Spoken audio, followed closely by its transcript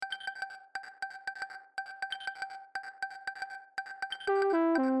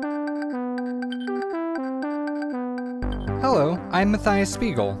Hello, I'm Matthias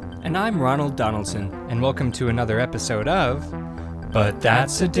Spiegel. And I'm Ronald Donaldson. And welcome to another episode of But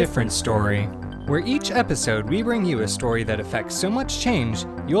That's a Different Story, where each episode we bring you a story that affects so much change,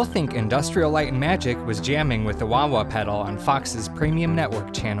 you'll think Industrial Light and Magic was jamming with the wah-wah pedal on Fox's Premium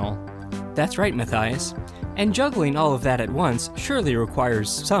Network channel. That's right, Matthias. And juggling all of that at once surely requires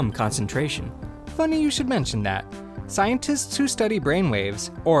some concentration. Funny you should mention that. Scientists who study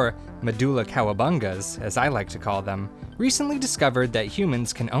brainwaves, or medulla cowabungas, as I like to call them, recently discovered that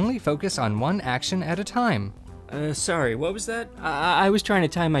humans can only focus on one action at a time. Sorry, what was that? I was trying to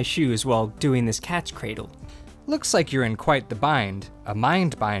tie my shoes while doing this cat's cradle. Looks like you're in quite the bind. A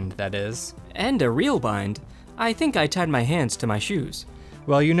mind bind, that is. And a real bind. I think I tied my hands to my shoes.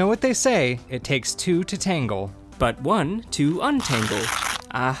 Well, you know what they say, it takes two to tangle. But one to untangle.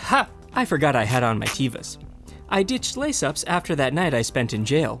 Aha! I forgot I had on my Tevas. I ditched lace-ups after that night I spent in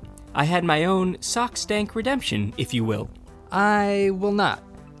jail. I had my own sock stank redemption, if you will. I will not.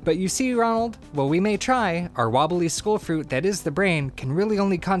 But you see, Ronald, while we may try, our wobbly skull fruit that is the brain can really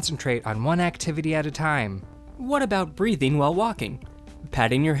only concentrate on one activity at a time. What about breathing while walking?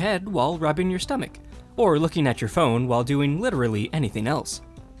 Patting your head while rubbing your stomach? Or looking at your phone while doing literally anything else?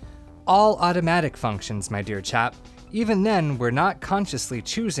 All automatic functions, my dear chap. Even then, we're not consciously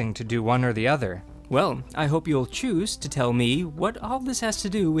choosing to do one or the other. Well, I hope you'll choose to tell me what all this has to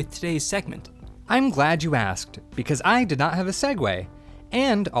do with today's segment. I'm glad you asked, because I did not have a segue.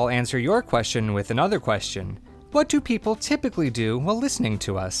 And I'll answer your question with another question. What do people typically do while listening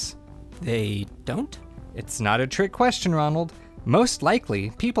to us? They don't? It's not a trick question, Ronald. Most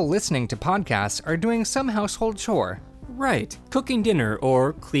likely, people listening to podcasts are doing some household chore. Right, cooking dinner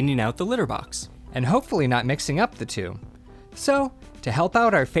or cleaning out the litter box. And hopefully not mixing up the two. So, to help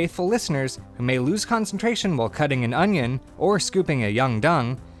out our faithful listeners who may lose concentration while cutting an onion or scooping a young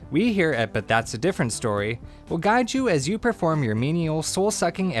dung, we here at But That's a Different Story will guide you as you perform your menial,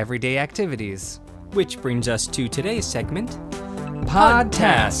 soul-sucking everyday activities. Which brings us to today's segment, Pod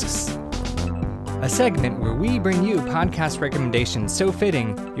Tasks. A segment where we bring you podcast recommendations so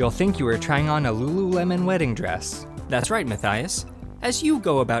fitting you'll think you are trying on a Lululemon wedding dress. That's right, Matthias. As you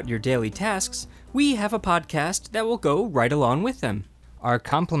go about your daily tasks, we have a podcast that will go right along with them. Our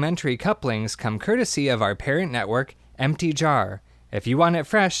complimentary couplings come courtesy of our parent network, Empty Jar. If you want it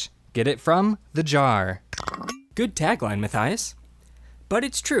fresh, get it from the jar. Good tagline, Matthias. But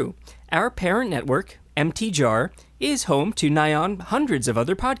it's true. Our parent network, Empty Jar, is home to nigh on hundreds of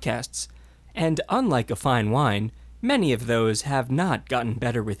other podcasts. And unlike a fine wine, many of those have not gotten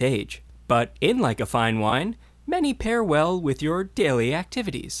better with age. But in like a fine wine, many pair well with your daily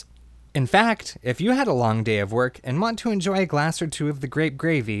activities. In fact, if you had a long day of work and want to enjoy a glass or two of the grape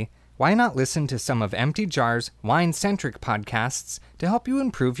gravy, why not listen to some of Empty Jar's wine-centric podcasts to help you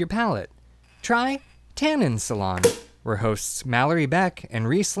improve your palate? Try Tannin Salon, where hosts Mallory Beck and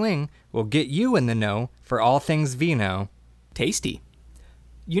Reese Ling will get you in the know for all things vino. Tasty.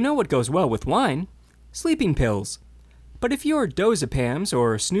 You know what goes well with wine? Sleeping pills. But if your dozepams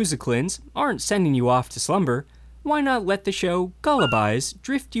or snoozeclins aren't sending you off to slumber, why not let the show Gullibies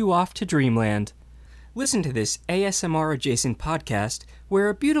drift you off to dreamland? Listen to this ASMR-adjacent podcast where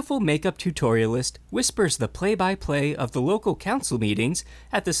a beautiful makeup tutorialist whispers the play-by-play of the local council meetings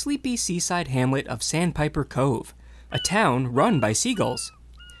at the sleepy seaside hamlet of Sandpiper Cove, a town run by seagulls.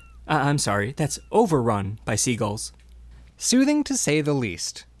 I'm sorry, that's overrun by seagulls. Soothing to say the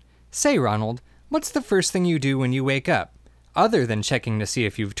least. Say, Ronald, what's the first thing you do when you wake up, other than checking to see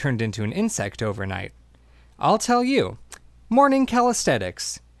if you've turned into an insect overnight? I'll tell you. Morning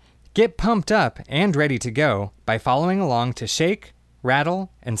calisthenics. Get pumped up and ready to go by following along to Shake,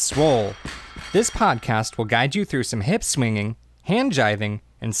 Rattle, and Swole. This podcast will guide you through some hip swinging, hand jiving,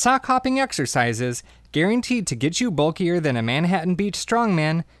 and sock hopping exercises guaranteed to get you bulkier than a Manhattan Beach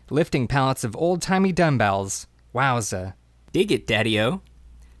strongman lifting pallets of old-timey dumbbells. Wowza. Dig it, Daddy-O.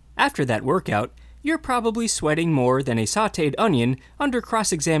 After that workout, you're probably sweating more than a sautéed onion under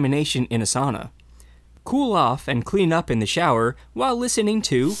cross-examination in a sauna. Cool off and clean up in the shower while listening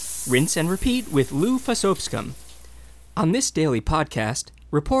to Rinse and Repeat with Lou Fasopskum. On this daily podcast,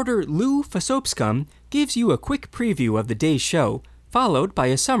 reporter Lou Fasopskum gives you a quick preview of the day's show, followed by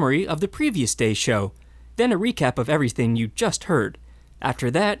a summary of the previous day's show, then a recap of everything you just heard.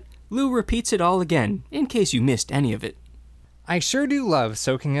 After that, Lou repeats it all again, in case you missed any of it. I sure do love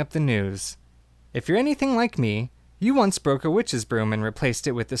soaking up the news. If you're anything like me, you once broke a witch's broom and replaced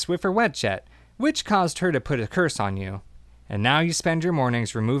it with the Swiffer WetJet, which caused her to put a curse on you. And now you spend your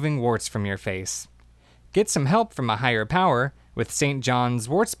mornings removing warts from your face. Get some help from a higher power with St. John's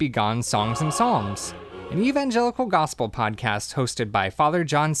Warts Be Gone Songs and Psalms, an evangelical gospel podcast hosted by Father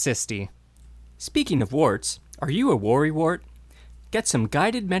John Sisti. Speaking of warts, Are you a worrywart? Get some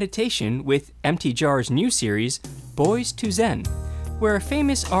guided meditation with Empty Jar's new series, Boys to Zen, where a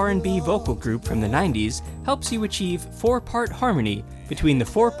famous R&B vocal group from the 90s helps you achieve 4-part harmony between the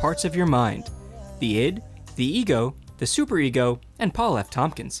 4 parts of your mind: the id, the ego, the superego, and Paul F.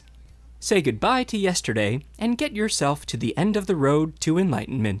 Tompkins. Say goodbye to yesterday and get yourself to the end of the road to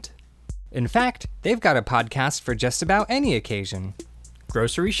enlightenment. In fact, they've got a podcast for just about any occasion.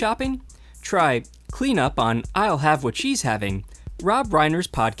 Grocery shopping? Try Clean Up on I'll Have What She's Having, Rob Reiner's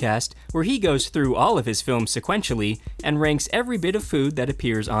podcast where he goes through all of his films sequentially and ranks every bit of food that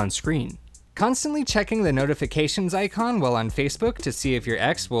appears on screen. Constantly checking the notifications icon while on Facebook to see if your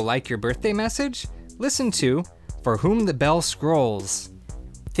ex will like your birthday message? Listen to For Whom the Bell Scrolls.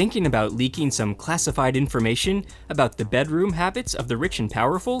 Thinking about leaking some classified information about the bedroom habits of the rich and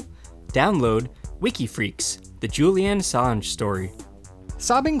powerful? Download WikiFreaks, the Julian Assange story.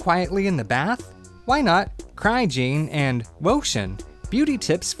 Sobbing quietly in the bath? Why not Cry Jane and Wotion, beauty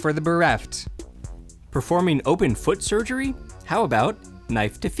tips for the bereft. Performing open foot surgery? How about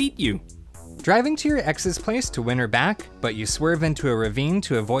Knife to Feet You? Driving to your ex's place to win her back, but you swerve into a ravine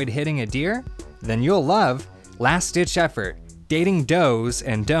to avoid hitting a deer? Then you'll love Last Ditch Effort, dating do's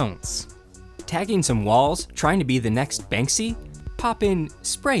and don'ts. Tagging some walls, trying to be the next Banksy? Pop in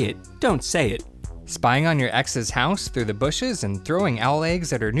Spray It, Don't Say It. Spying on your ex's house through the bushes and throwing owl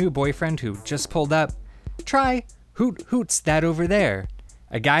eggs at her new boyfriend who just pulled up? Try Hoot Hoots That Over There,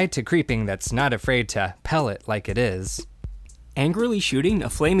 a guide to creeping that's not afraid to pell it like it is. Angrily shooting a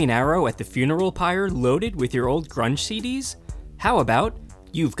flaming arrow at the funeral pyre loaded with your old grunge CDs? How about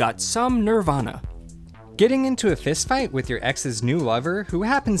You've Got Some Nirvana? Getting into a fistfight with your ex's new lover who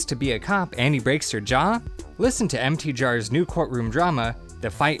happens to be a cop and he breaks your jaw? Listen to Empty Jar's new courtroom drama, The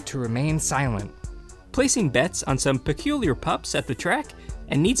Fight to Remain Silent. Placing bets on some peculiar pups at the track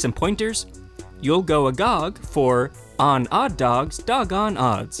and need some pointers? You'll go agog for On Odd Dogs, Doggone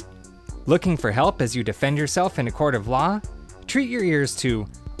Odds. Looking for help as you defend yourself in a court of law? Treat your ears to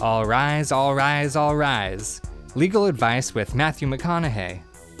All Rise, All Rise, All Rise, legal advice with Matthew McConaughey.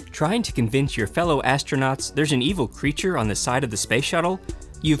 Trying to convince your fellow astronauts there's an evil creature on the side of the space shuttle?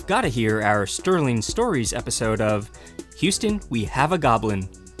 You've got to hear our Sterling Stories episode of Houston, We Have a Goblin.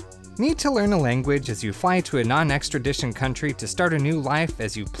 Need to learn a language as you fly to a non-extradition country to start a new life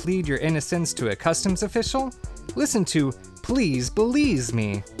as you plead your innocence to a customs official? Listen to Please Belize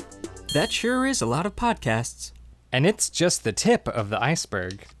Me. That sure is a lot of podcasts. And it's just the tip of the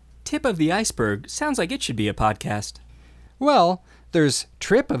iceberg. Tip of the Iceberg sounds like it should be a podcast. Well, there's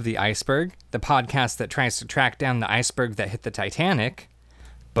Trip of the Iceberg, the podcast that tries to track down the iceberg that hit the Titanic.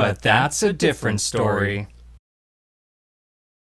 But that's a different story.